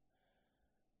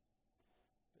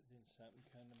and something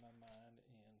come to my mind,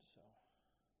 and so.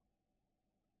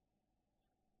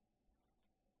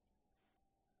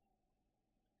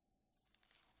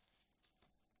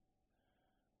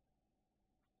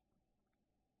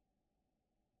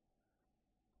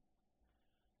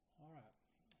 All right.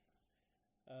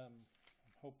 I'm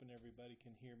hoping everybody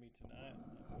can hear me tonight.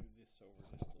 I'll move this over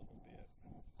just a little bit.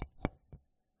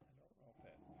 I don't know if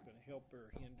that's going to help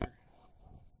or hinder.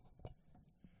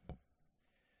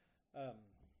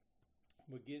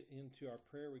 We'll get into our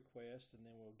prayer request, and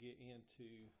then we'll get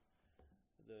into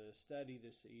the study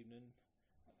this evening,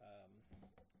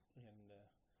 and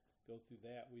go through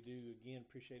that. We do, again,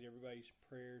 appreciate everybody's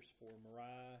prayers for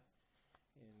Mariah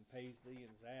and Paisley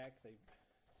and Zach. They've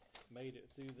made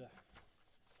it through the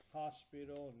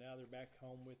hospital, and now they're back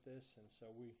home with us, and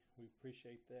so we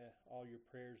appreciate all your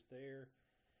prayers there,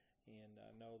 and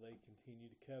I know they continue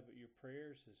to covet your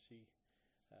prayers as she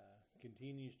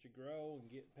continues to grow and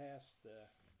get past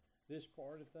this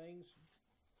part of things.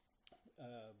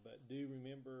 But do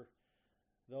remember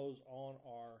those on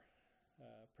our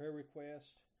prayer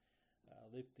request,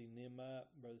 lifting them up: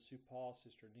 Brother Sue Paul,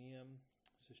 Sister Nim,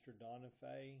 Sister Donna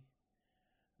Faye.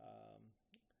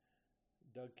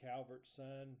 Doug Calvert's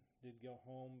son did go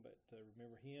home, but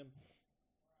remember him.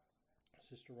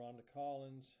 Sister Rhonda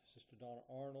Collins, Sister Donna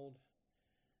Arnold,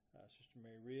 Sister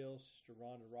Mary Real, Sister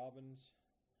Rhonda Robbins,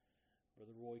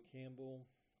 Brother Roy Campbell,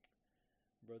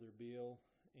 Brother Bill,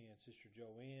 and Sister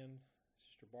Joanne,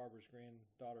 Sister Barbara's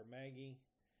granddaughter Maggie,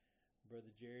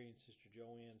 Brother Jerry and Sister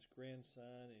Joanne's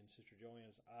grandson, and Sister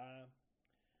Joanne's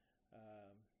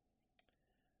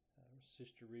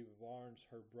Sister Reba Barnes,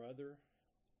 her brother,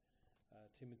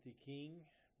 Timothy King,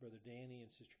 Brother Danny,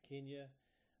 and Sister Kenya.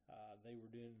 They were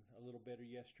doing a little better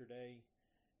yesterday,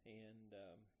 and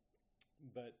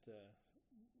but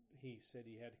he said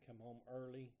he had to come home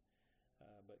early.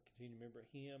 But continue to remember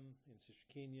him and Sister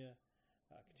Kenya.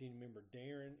 Continue to remember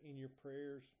Darren in your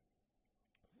prayers.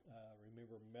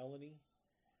 Remember Melanie,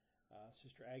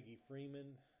 Sister Aggie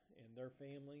Freeman and their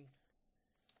family.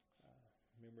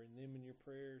 Remembering them in your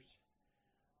prayers.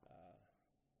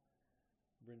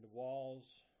 Brenda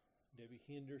Walls, Debbie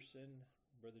Henderson,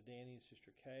 Brother Danny and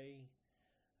Sister Kay.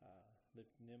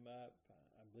 Lifting them up.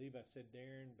 I believe I said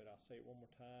Darren, but I'll say it one more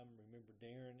time. Remember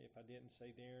Darren. If I didn't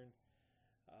say Darren,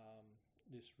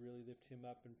 just really lift him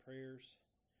up in prayers.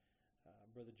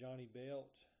 Brother Johnny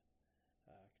Belt,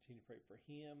 continue to pray for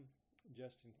him.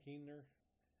 Justin Keener,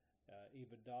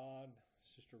 Eva Dodd,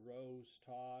 Sister Rose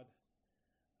Todd,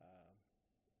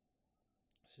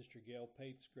 Sister Gail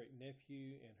Pate's great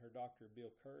nephew and her doctor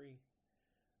Bill Curry,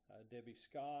 Debbie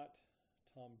Scott,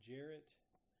 Tom Jarrett,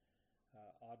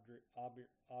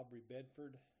 Aubrey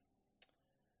Bedford,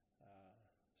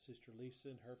 Sister Lisa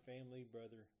and her family,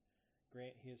 Brother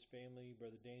Grant, his family,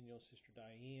 Brother Daniel, Sister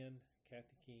Diane,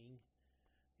 Kathy King,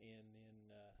 and then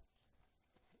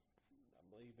I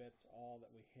believe that's all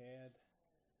that we had,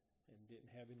 and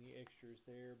didn't have any extras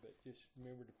there, but just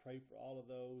remember to pray for all of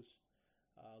those,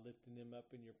 lifting them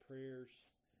up in your prayers,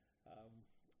 and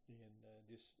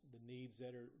just the needs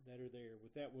that are there.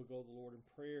 With that, we'll go to the Lord in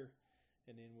prayer,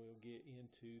 and then we'll get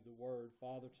into the Word.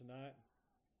 Father, tonight,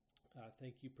 I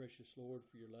thank you, precious Lord,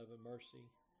 for your love and mercy.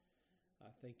 I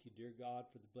thank you, dear God,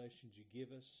 for the blessings you give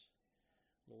us.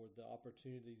 Lord, the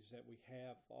opportunities that we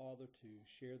have, Father, to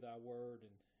share thy word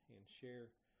and share,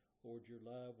 Lord, your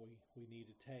love we need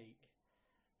to take.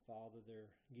 Father, they're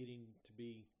getting to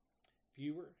be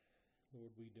fewer.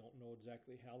 Lord, we don't know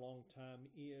exactly how long time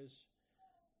is,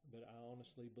 but I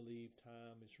honestly believe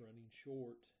time is running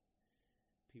short.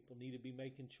 People need to be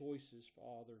making choices,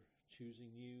 Father,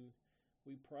 choosing you,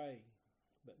 we pray.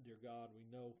 But, dear God, we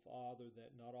know, Father,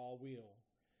 that not all will.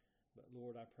 But,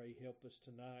 Lord, I pray help us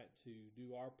tonight to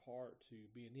do our part to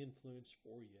be an influence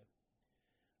for you.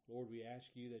 Lord, we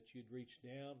ask you that you'd reach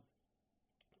down,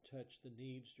 touch the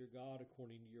needs, dear God,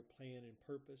 according to your plan and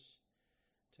purpose,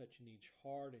 touching each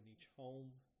heart and each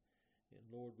home. And,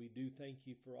 Lord, we do thank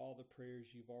you for all the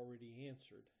prayers you've already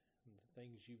answered, and the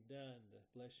things you've done, the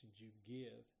blessings you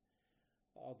give,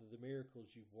 Father, the miracles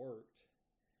you've worked.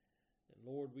 And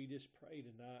Lord, we just pray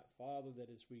tonight, Father, that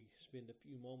as we spend a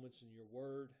few moments in your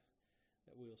word,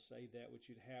 that we'll say that which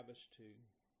you'd have us to.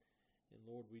 And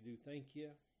Lord, we do thank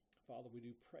you. Father, we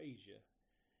do praise you.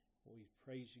 We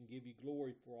praise and give you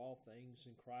glory for all things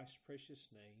in Christ's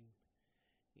precious name.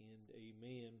 And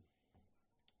amen.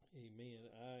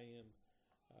 Amen. I am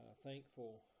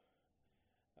thankful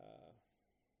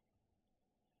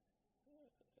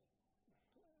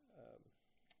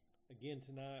again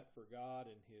tonight for God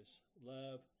and his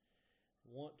love. I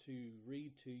want to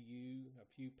read to you a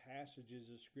few passages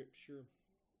of Scripture,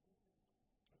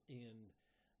 and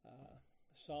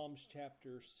Psalms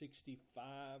chapter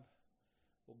 65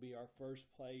 will be our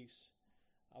first place.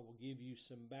 I will give you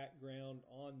some background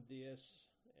on this,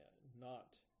 not,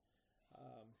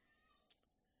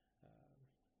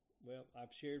 well,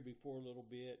 I've shared before a little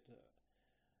bit,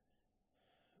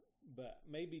 but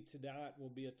maybe tonight will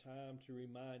be a time to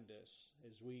remind us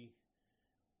as we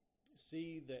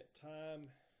see that time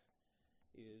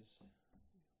is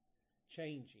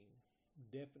changing.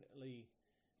 Definitely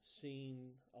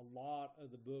seen a lot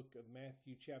of the book of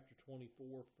Matthew chapter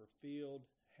 24 fulfilled,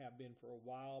 have been for a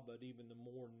while, but even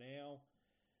the more now.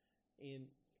 And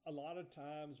a lot of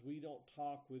times we don't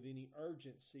talk with any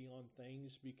urgency on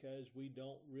things because we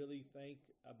don't really think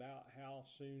about how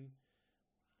soon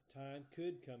time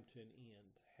could come to an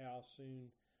end, how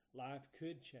soon life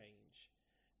could change.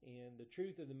 And the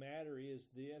truth of the matter is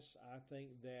this: I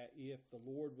think that if the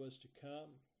Lord was to come,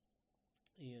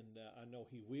 and I know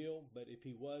He will, but if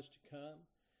He was to come,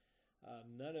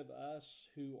 none of us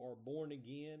who are born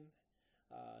again,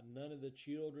 none of the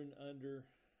children under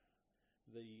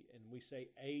the, and we say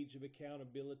age of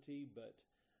accountability, but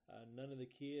none of the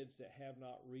kids that have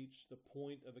not reached the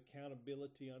point of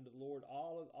accountability unto the Lord,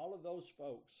 all of those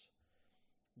folks,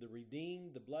 the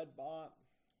redeemed, the blood-bought,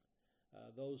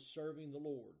 those serving the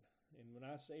Lord. And when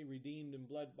I say redeemed and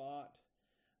blood-bought,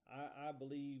 I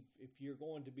believe if you're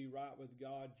going to be right with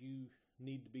God, you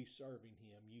need to be serving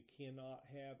Him. You cannot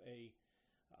have a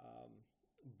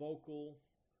vocalized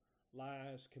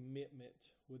commitment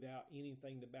without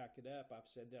anything to back it up. I've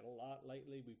said that a lot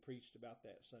lately. We preached about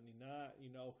that Sunday night.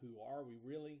 Who are we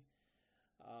really?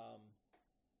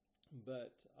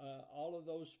 But all of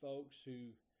those folks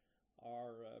who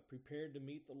are prepared to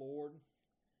meet the Lord,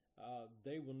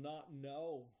 they will not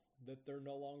know that they're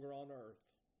no longer on earth.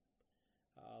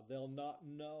 They'll not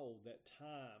know that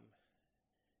time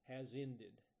has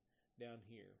ended down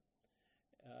here.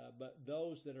 But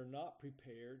those that are not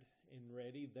prepared and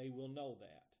ready, they will know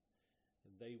that.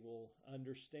 They will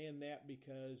understand that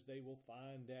because they will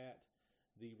find that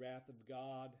the wrath of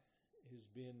God has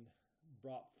been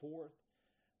brought forth.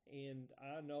 And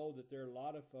I know that there are a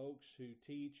lot of folks who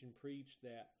teach and preach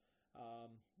that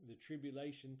the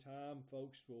tribulation time,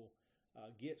 folks will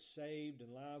get saved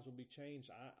and lives will be changed.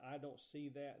 I don't see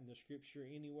that in the scripture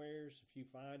anywhere. If you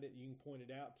find it, you can point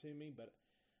it out to me, but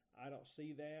I don't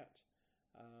see that.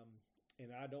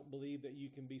 And I don't believe that you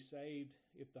can be saved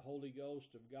if the Holy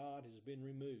Ghost of God has been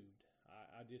removed.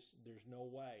 There's no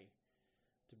way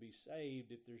to be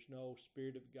saved if there's no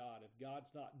Spirit of God. If God's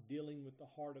not dealing with the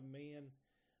heart of man,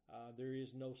 there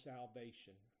is no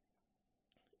salvation.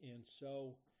 And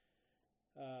so,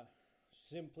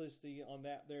 simplicity on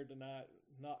that there tonight,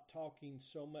 not talking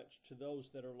so much to those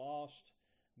that are lost,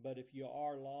 but if you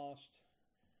are lost,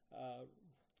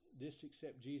 just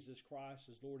accept Jesus Christ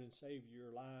as Lord and Savior of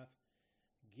your life.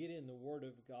 Get in the Word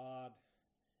of God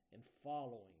and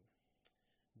follow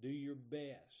Him. Do your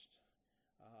best.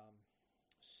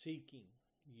 Seeking.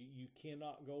 You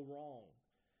cannot go wrong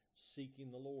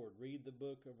seeking the Lord. Read the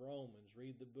book of Romans.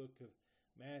 Read the book of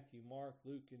Matthew, Mark,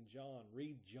 Luke, and John.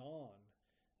 Read John.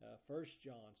 1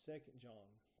 John, 2 John,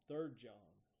 3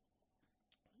 John.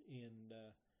 In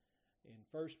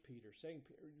 1 Peter, 2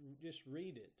 Peter. Just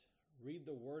read it. Read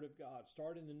the Word of God.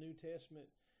 Start in the New Testament.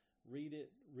 Read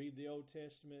it. Read the Old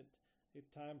Testament.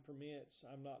 If time permits,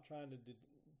 I'm not trying to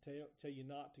tell you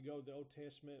not to go to the Old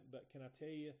Testament, but can I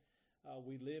tell you,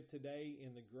 we live today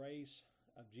in the grace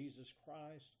of Jesus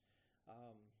Christ.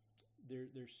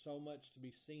 There's so much to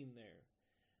be seen there.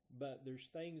 But there's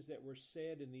things that were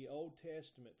said in the Old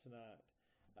Testament tonight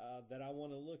that I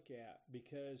want to look at,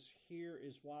 because here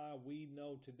is why we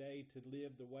know today to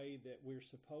live the way that we're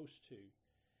supposed to.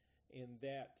 And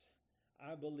that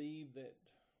I believe that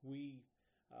we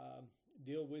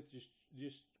deal with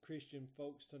just Christian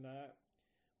folks tonight.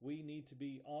 We need to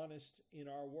be honest in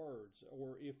our words,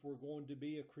 or if we're going to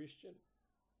be a Christian,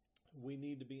 we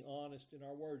need to be honest in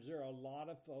our words. There are a lot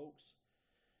of folks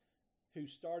who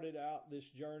started out this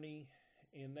journey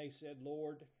and they said,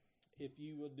 Lord, if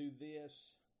you will do this,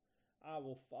 I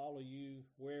will follow you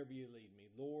wherever you lead me.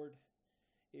 Lord,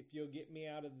 if you'll get me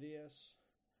out of this,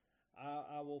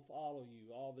 I will follow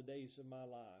you all the days of my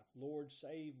life. Lord,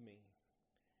 save me,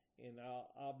 and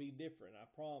I'll be different, I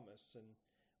promise. And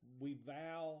we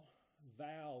vow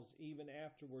vows even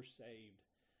after we're saved,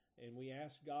 and we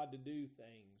ask God to do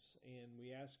things, and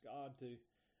we ask God to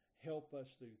help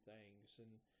us through things, and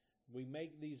we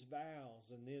make these vows,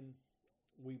 and then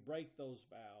we break those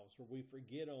vows, or we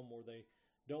forget them, or they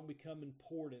don't become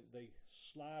important. They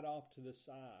slide off to the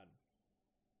side.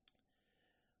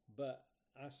 But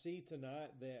I see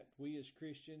tonight that we as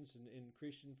Christians and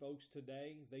Christian folks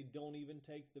today, they don't even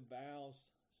take the vows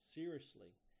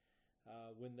seriously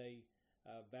when they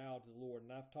vow to the Lord.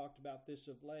 And I've talked about this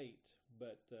of late,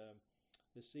 but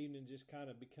this evening just kind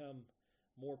of become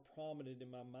more prominent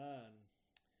in my mind.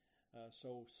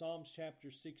 So Psalms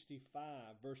chapter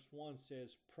 65, verse 1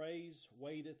 says, "Praise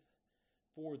waiteth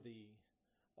for thee,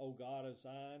 O God of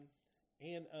Zion,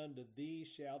 and unto thee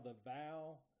shall the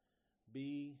vow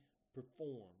be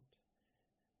performed."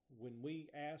 When we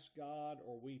ask God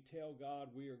or we tell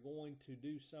God we are going to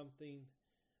do something,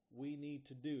 we need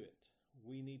to do it.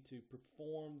 We need to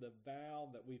perform the vow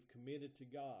that we've committed to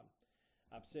God.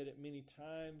 I've said it many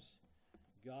times,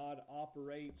 God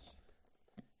operates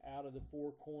out of the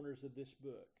four corners of this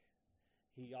book.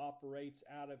 He operates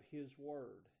out of His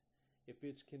Word. If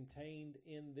it's contained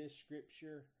in this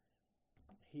Scripture,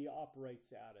 He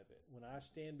operates out of it. When I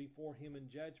stand before Him in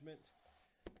judgment,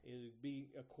 it'll be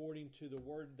according to the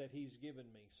Word that He's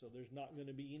given me. So there's not going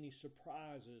to be any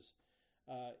surprises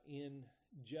in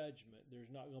judgment.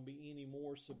 There's not going to be any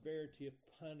more severity of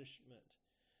punishment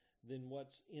than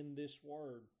what's in this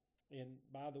Word. And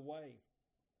by the way,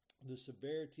 the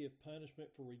severity of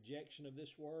punishment for rejection of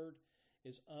this Word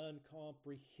is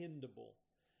uncomprehendable.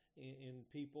 And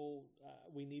people,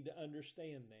 we need to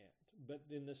understand that. But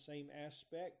in the same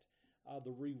aspect,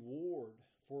 the reward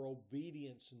for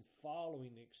obedience and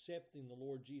following, accepting the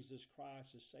Lord Jesus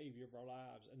Christ as Savior of our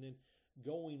lives, and then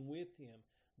going with Him,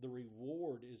 the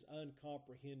reward is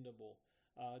uncomprehendable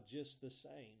just the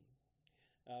same.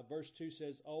 Verse 2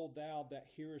 says, "O thou that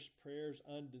hearest prayers,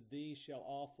 unto thee shall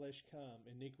all flesh come.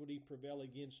 Iniquity prevail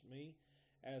against me,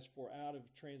 as for out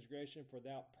of transgression, for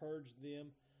thou purged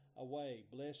them away.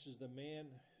 Blessed is the man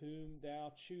whom thou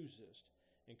choosest,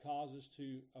 and causest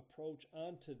to approach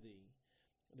unto thee,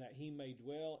 that he may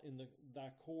dwell in thy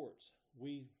courts.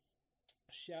 We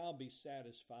shall be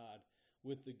satisfied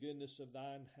with the goodness of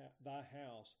thy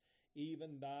house,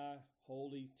 even thy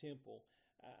holy temple."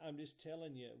 I'm just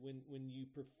telling you, when you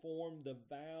perform the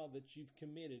vow that you've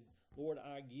committed, Lord,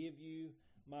 I give you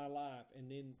my life, and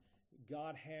then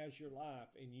God has your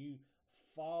life, and you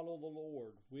follow the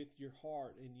Lord with your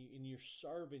heart, and you're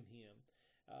serving Him,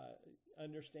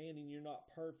 understanding you're not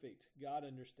perfect. God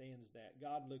understands that.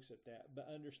 God looks at that. But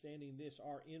understanding this,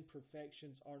 our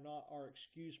imperfections are not our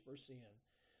excuse for sin,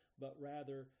 but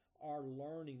rather our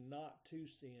learning not to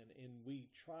sin, and we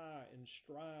try and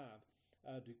strive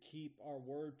to keep our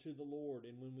word to the Lord.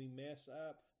 And when we mess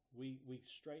up, we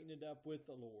straighten it up with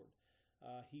the Lord.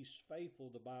 He's faithful,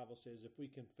 the Bible says. If we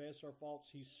confess our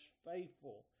faults, He's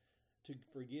faithful to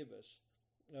forgive us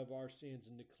of our sins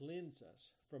and to cleanse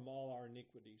us from all our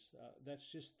iniquities.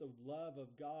 That's just the love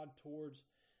of God towards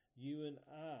you and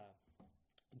I.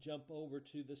 Jump over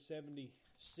to the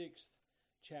 76th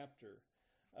chapter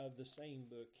of the same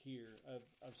book here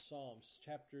of Psalms,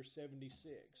 chapter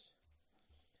 76.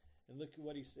 And look at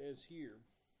what he says here.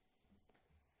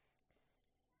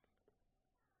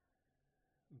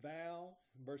 Vow,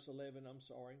 verse 11,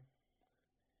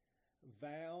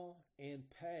 vow and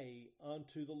pay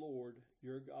unto the Lord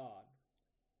your God.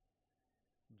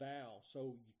 Vow.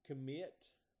 So you commit.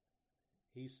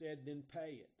 He said, then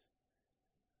pay it.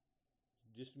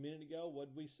 Just a minute ago, what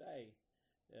did we say?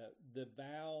 The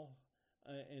vow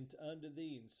and unto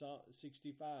thee in Psalm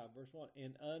 65, verse 1,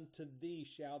 and unto thee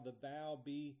shall the vow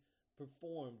be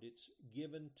performed. It's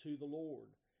given to the Lord.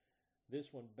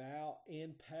 This one, vow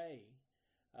and pay.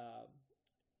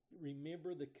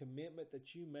 Remember the commitment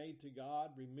that you made to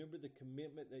God. Remember the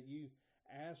commitment that you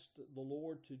asked the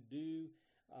Lord to do.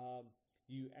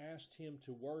 You asked Him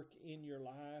to work in your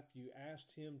life. You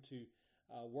asked Him to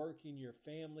work in your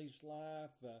family's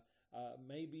life.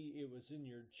 Maybe it was in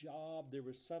your job. There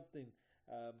was something,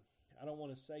 I don't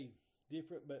want to say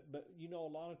different, but you know, a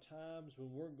lot of times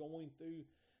when we're going through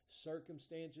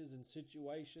circumstances and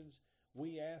situations,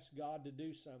 we ask God to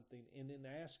do something, and in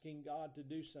asking God to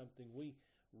do something, we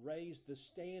raise the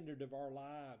standard of our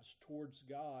lives towards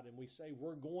God, and we say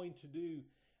we're going to do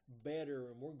better,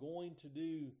 and we're going to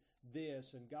do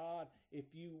this, and God,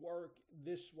 if you work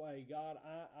this way, God,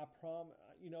 I promise,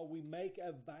 you know, we make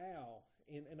a vow,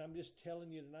 and I'm just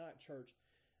telling you tonight, church,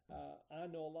 I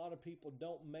know a lot of people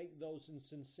don't make those in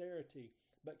sincerity.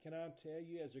 But can I tell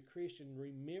you, as a Christian,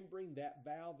 remembering that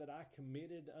vow that I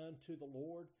committed unto the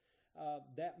Lord,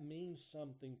 that means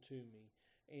something to me.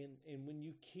 And when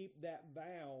you keep that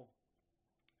vow,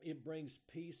 it brings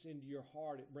peace into your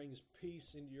heart. It brings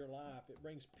peace into your life. It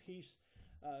brings peace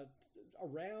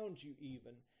around you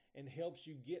even, and helps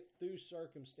you get through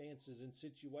circumstances and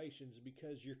situations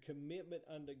because your commitment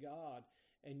unto God.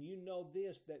 And you know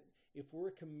this, that if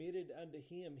we're committed unto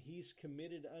Him, He's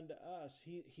committed unto us.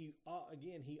 He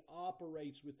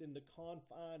operates within the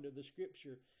confine of the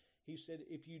Scripture. He said,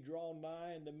 if you draw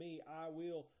nigh unto me, I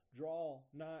will draw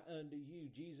nigh unto you.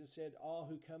 Jesus said, all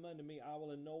who come unto me, I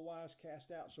will in no wise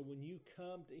cast out. So when you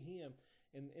come to Him,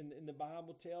 and the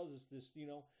Bible tells us this,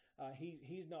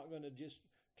 He's not going to just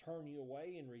turn you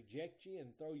away and reject you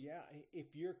and throw you out. If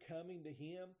you're coming to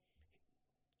Him,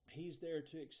 He's there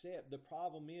to accept. The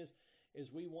problem is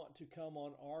we want to come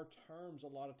on our terms a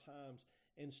lot of times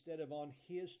instead of on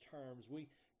His terms. We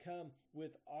come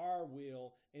with our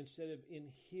will instead of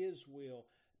in His will.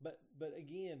 But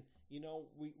again,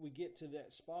 we get to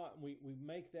that spot and we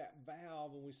make that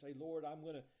vow and we say, Lord, I'm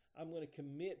going to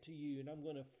commit to you and I'm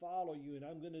going to follow you and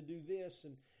I'm going to do this,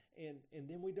 and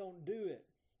then we don't do it.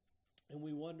 And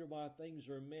we wonder why things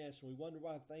are a mess, and we wonder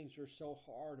why things are so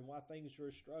hard and why things are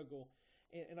a struggle.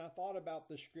 And I thought about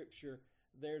the scripture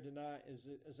there tonight.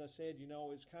 As I said,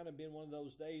 it's kind of been one of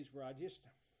those days where I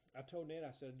told Ned,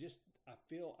 I said,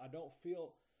 I don't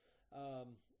feel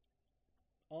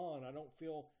I don't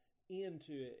feel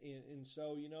into it. And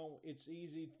so, it's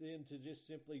easy then to just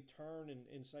simply turn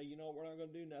and say, we're not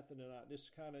going to do nothing tonight. This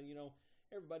kind of,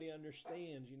 everybody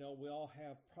understands, we all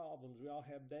have problems. We all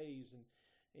have days.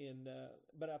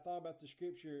 But I thought about the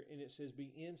scripture, and it says,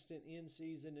 be instant in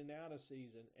season and out of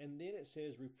season. And then it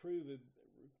says, reprove,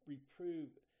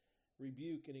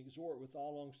 rebuke, and exhort with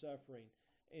all long suffering.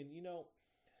 And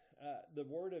the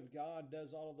word of God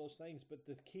does all of those things. But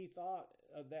the key thought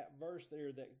of that verse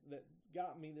there that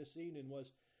got me this evening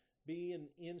was, be an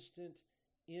instant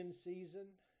in season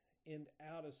and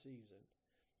out of season.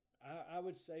 I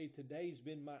would say today's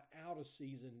been my out of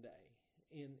season day.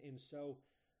 And so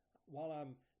while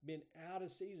I'm been out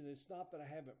of season, it's not that I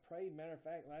haven't prayed. Matter of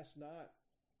fact, last night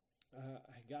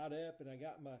I got up and I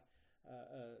got my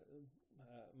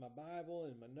Bible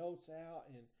and my notes out,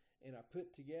 and I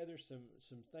put together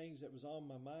some things that was on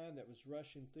my mind that was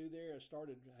rushing through there. I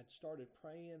started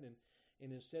praying,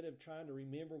 and instead of trying to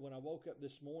remember when I woke up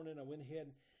this morning, I went ahead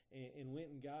and went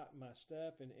and got my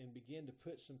stuff and began to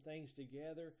put some things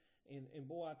together. And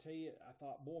boy, I tell you, I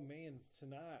thought, boy, man,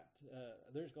 tonight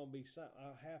there's going to be something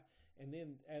I'll have. And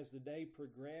then as the day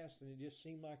progressed, and it just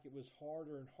seemed like it was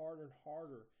harder and harder and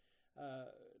harder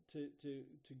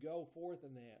to go forth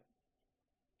in that.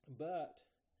 But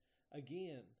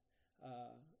again,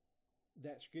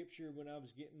 that scripture, when I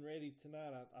was getting ready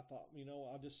tonight, I thought,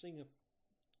 I'll just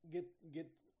get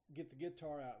the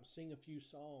guitar out and sing a few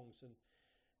songs,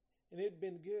 and it'd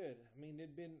been good. I mean,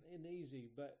 it'd been easy.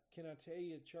 But can I tell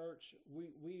you, church,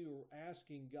 we were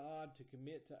asking God to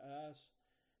commit to us,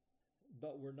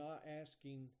 but we're not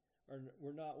asking, or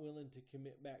we're not willing to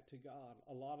commit back to God.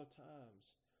 A lot of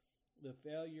times, the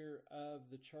failure of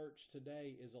the church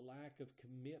today is a lack of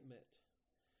commitment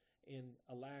and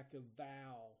a lack of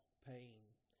vow paying.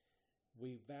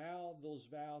 We vow those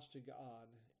vows to God,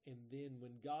 and then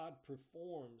when God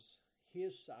performs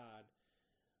His side,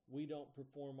 we don't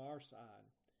perform our side.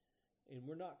 And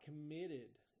we're not committed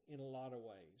in a lot of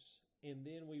ways. And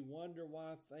then we wonder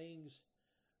why things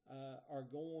are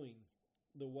going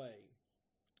the way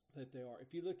that they are.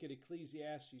 If you look at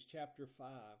Ecclesiastes chapter 5,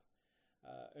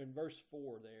 in verse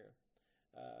 4 there,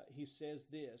 he says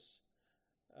this,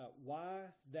 why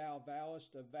thou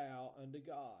vowest a vow unto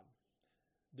God,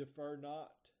 defer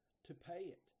not to pay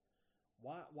it.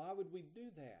 Why would we do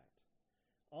that?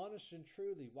 Honest and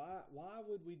truly, why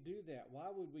would we do that? Why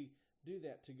would we do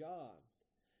that to God?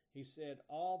 He said,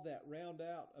 all that round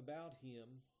out about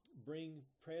Him bring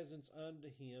presents unto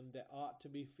Him that ought to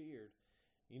be feared.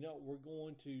 We're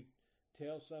going to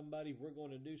tell somebody we're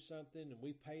going to do something, and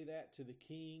we pay that to the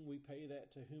king, we pay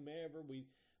that to whomever.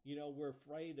 We're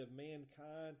afraid of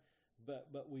mankind,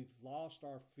 but we've lost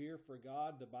our fear for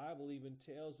God. The Bible even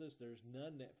tells us there's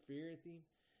none that feareth Him.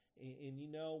 And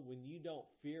when you don't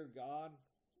fear God,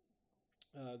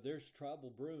 there's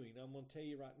trouble brewing. I'm going to tell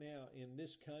you right now, in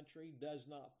this country does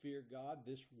not fear God.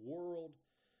 This world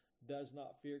does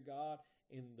not fear God.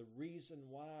 And the reason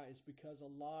why is because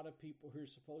a lot of people who are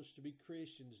supposed to be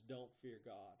Christians don't fear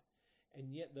God.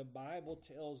 And yet the Bible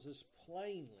tells us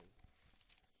plainly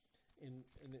in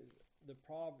the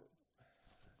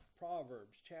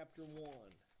Proverbs chapter 1.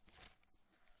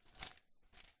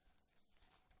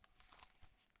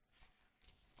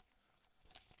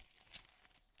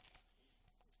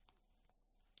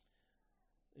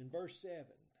 In verse 7,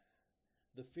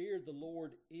 the fear of the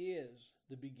Lord is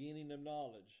the beginning of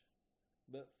knowledge,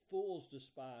 but fools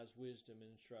despise wisdom and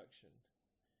instruction.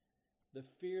 The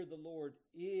fear of the Lord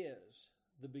is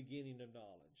the beginning of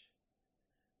knowledge.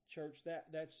 church,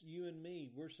 that's you and me.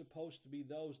 We're supposed to be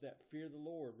those that fear the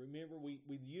Lord. Remember, we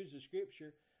use the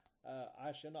scripture,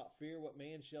 I shall not fear what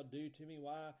man shall do to me.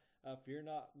 Why? Fear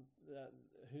not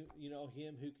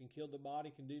him who can kill the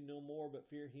body can do no more, but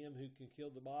fear him who can kill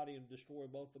the body and destroy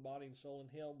both the body and soul in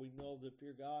hell. We know the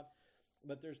fear God,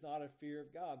 but there's not a fear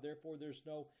of God. Therefore, there's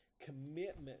no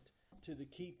commitment to the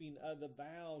keeping of the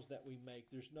vows that we make.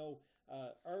 There's no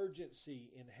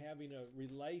urgency in having a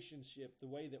relationship the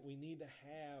way that we need to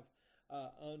have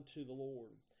unto the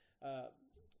Lord.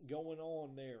 Going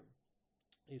on there,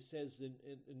 it says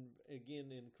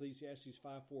again in Ecclesiastes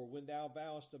 5:4, when thou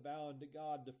vowest a vow unto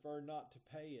God, defer not to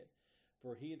pay it,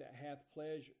 for he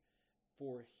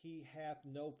hath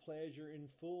no pleasure in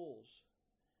fools.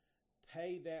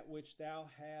 Pay that which thou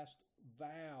hast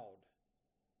vowed.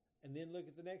 And then look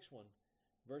at the next one.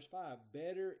 Verse 5,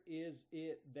 better is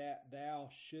it that thou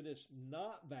shouldest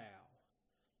not vow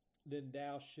than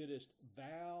thou shouldest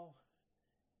vow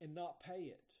and not pay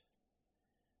it.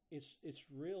 It's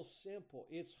real simple.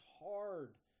 It's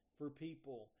hard for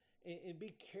people. And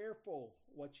be careful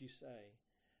what you say.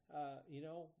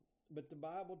 But the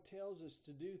Bible tells us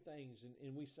to do things,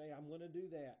 and we say, I'm going to do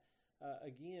that.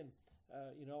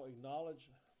 Acknowledge...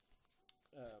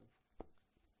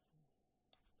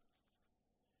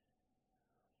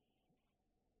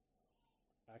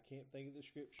 I can't think of the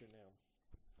scripture now,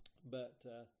 but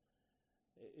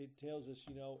it tells us,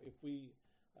 if we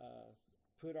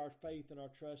put our faith and our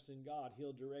trust in God,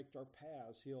 He'll direct our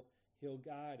paths. He'll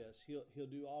guide us. He'll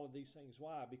do all of these things.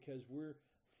 Why? Because we're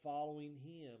following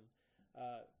Him.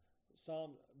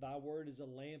 Thy word is a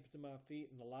lamp to my feet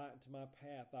and a light to my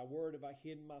path. Thy word have I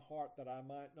hid in my heart that I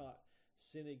might not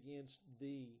sin against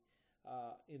thee.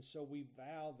 And so we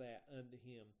vow that unto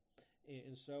Him.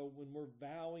 And so when we're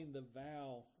vowing the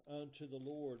vow unto the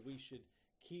Lord, we should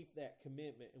keep that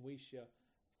commitment and we shall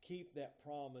keep that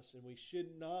promise, and we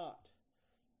should not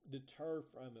deter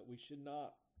from it. We should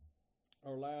not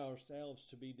allow ourselves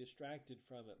to be distracted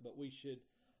from it, but we should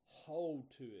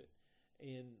hold to it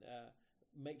and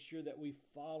make sure that we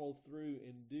follow through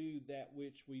and do that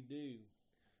which we do.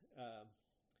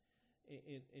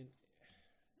 And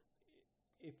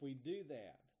if we do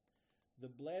that, the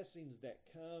blessings that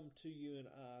come to you and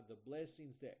I, the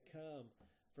blessings that come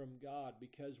from God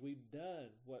because we've done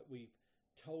what we've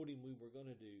told Him we were going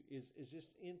to do is just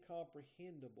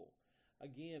incomprehensible.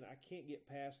 Again, I can't get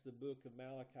past the book of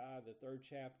Malachi, the 3rd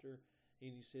chapter,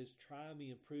 and he says, try me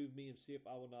and prove me and see if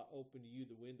I will not open to you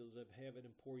the windows of heaven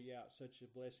and pour you out such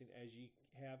a blessing as ye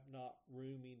have not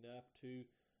room enough to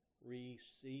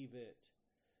receive it.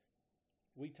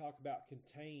 We talk about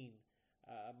contain.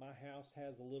 My house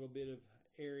has a little bit of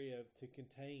area to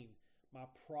contain. My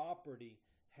property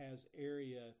has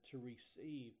area to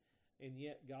receive. And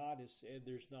yet God has said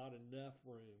there's not enough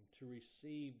room to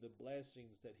receive the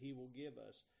blessings that He will give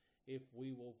us if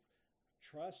we will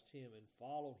trust Him and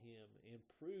follow Him and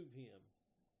prove Him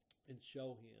and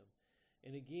show Him.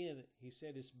 And again, He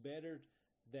said it's better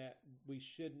that we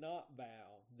should not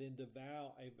vow than to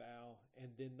vow a vow and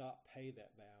then not pay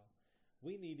that vow.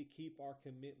 We need to keep our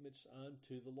commitments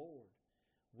unto the Lord.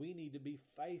 We need to be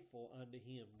faithful unto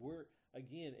Him. We're,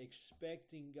 again,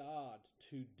 expecting God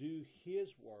to do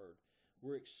His word.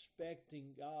 We're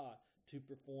expecting God to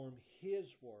perform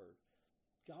His word.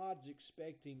 God's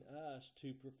expecting us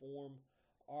to perform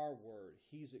our word.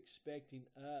 He's expecting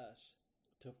us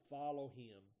to follow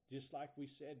Him, just like we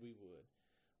said we would.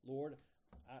 Lord,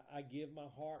 I give my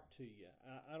heart to you.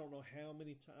 I don't know how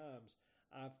many times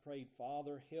I've prayed,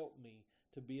 Father, help me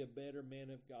to be a better man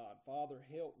of God. Father,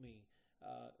 help me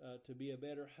to be a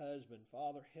better husband.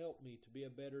 Father, help me to be a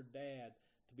better dad,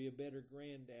 to be a better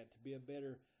granddad, to be a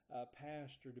better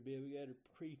pastor, to be a better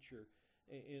preacher.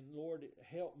 And Lord,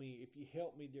 help me. If you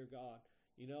help me, dear God,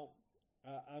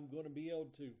 I'm going to be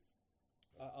able to,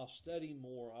 I'll study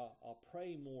more, I'll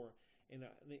pray more. And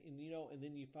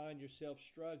then you find yourself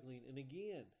struggling. And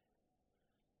again,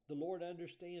 the Lord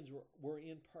understands we're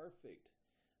imperfect.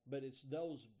 But it's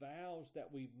those vows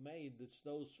that we've made, it's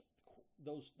those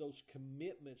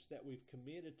commitments that we've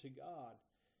committed to God.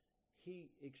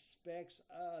 He expects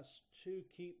us to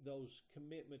keep those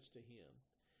commitments to Him.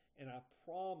 And I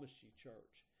promise you,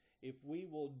 church, if we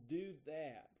will do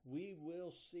that, we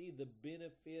will see the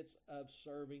benefits of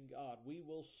serving God. We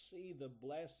will see the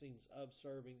blessings of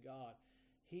serving God.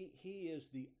 He is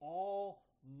the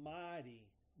Almighty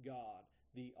God,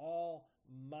 the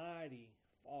Almighty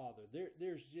Father.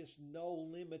 There's just no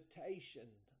limitation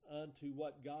unto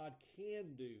what God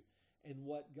can do and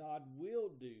what God will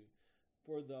do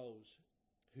for those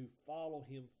who follow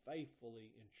Him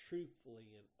faithfully and truthfully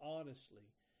and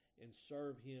honestly and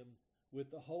serve Him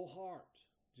with the whole heart.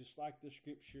 just like the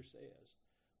scripture says,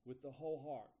 with the whole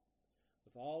heart,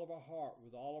 with all of our heart,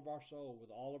 with all of our soul, with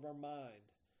all of our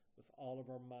mind, with all of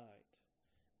our might.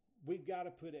 We've got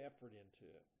to put effort into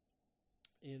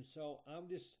it. And so I'm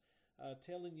just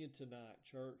telling you tonight,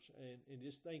 church, and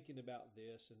just thinking about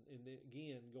this, and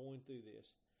again, going through this.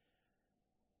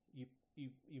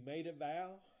 You made a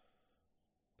vow,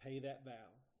 pay that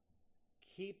vow.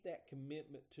 Keep that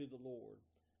commitment to the Lord.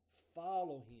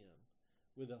 Follow Him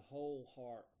with a whole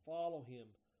heart. Follow Him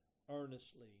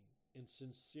earnestly and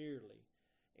sincerely.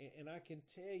 And I can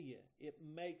tell you, it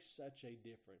makes such a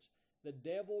difference. The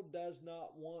devil does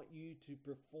not want you to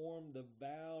perform the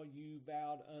vow you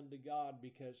vowed unto God,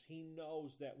 because he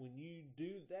knows that when you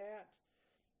do that,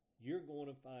 you're going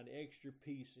to find extra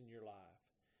peace in your life.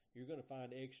 You're going to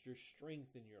find extra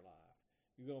strength in your life.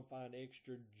 You're going to find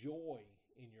extra joy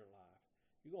in your life.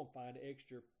 You're going to find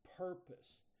extra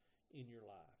purpose in your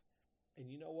life.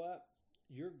 And you know what?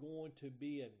 You're going to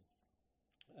be a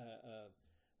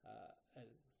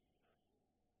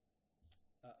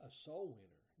soul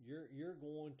winner. You're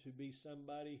going to be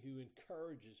somebody who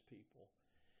encourages people.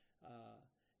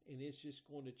 And it's just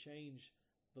going to change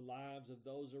the lives of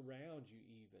those around you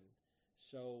even.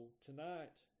 So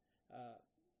tonight,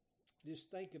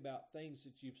 just think about things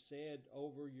that you've said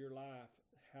over your life,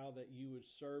 how that you would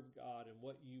serve God and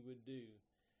what you would do.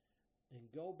 And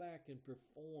go back and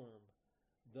perform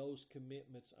those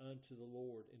commitments unto the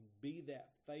Lord and be that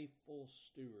faithful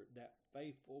steward, that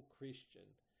faithful Christian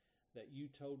that you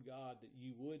told God that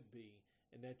you would be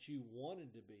and that you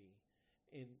wanted to be.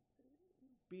 And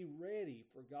be ready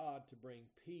for God to bring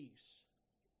peace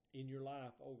in your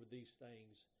life over these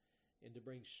things, and to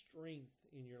bring strength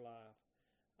in your life,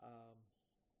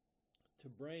 to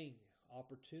bring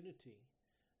opportunity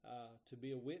to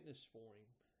be a witness for Him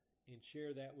and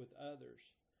share that with others.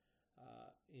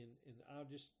 And I'll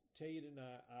just tell you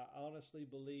tonight, I honestly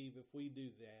believe if we do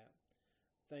that,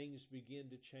 things begin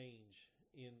to change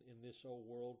in this old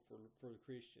world for the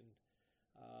Christian.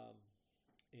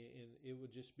 And it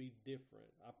would just be different.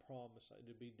 I promise it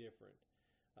would be different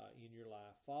in your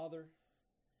life. Father,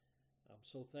 I'm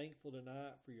so thankful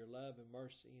tonight for your love and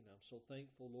mercy, and I'm so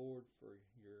thankful, Lord, for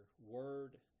your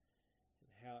word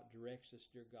and how it directs us,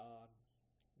 dear God.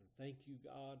 And thank you,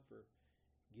 God, for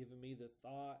giving me the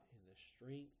thought and the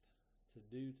strength to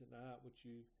do tonight what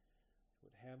you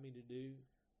would have me to do.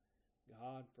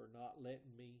 God, for not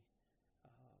letting me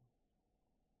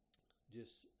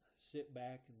just sit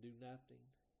back and do nothing.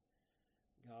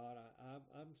 God,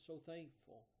 I'm so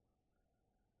thankful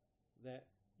that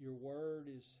your word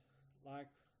is like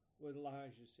what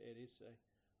Elijah said. It's a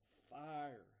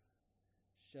fire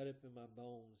shut up in my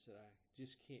bones that I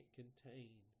just can't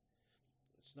contain.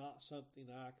 It's not something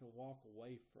I can walk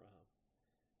away from.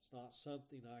 It's not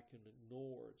something I can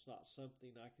ignore. It's not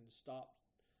something I can stop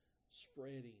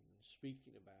spreading and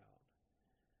speaking about.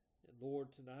 And Lord,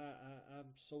 tonight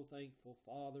I'm so thankful,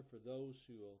 Father, for those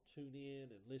who will tune in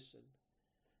and listen.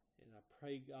 And I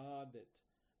pray, God, that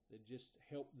just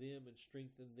help them and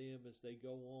strengthen them as they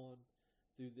go on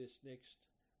through this next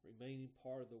remaining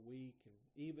part of the week and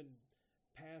even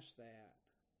past that.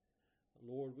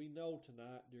 Lord, we know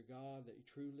tonight, dear God, that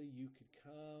truly you could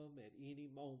come at any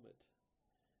moment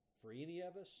for any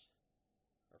of us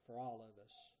or for all of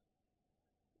us.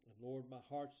 And Lord, my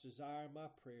heart's desire, my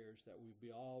prayers, that we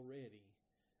be all ready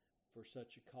for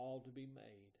such a call to be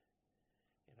made.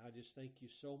 And I just thank you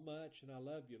so much, and I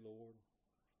love you, Lord.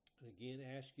 And again,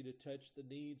 ask you to touch the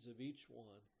needs of each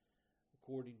one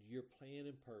according to your plan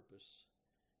and purpose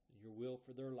and your will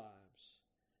for their lives.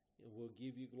 And we'll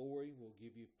give you glory, we'll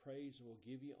give you praise, and we'll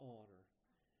give you honor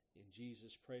in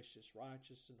Jesus' precious,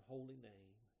 righteous, and holy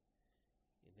name.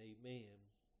 And amen.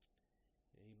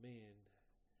 Amen.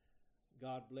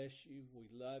 God bless you. We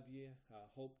love you. I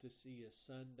hope to see you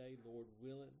Sunday, Lord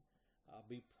willing. I'll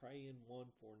be praying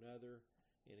one for another.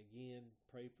 And again,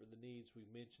 pray for the needs we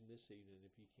mentioned this evening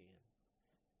if you can.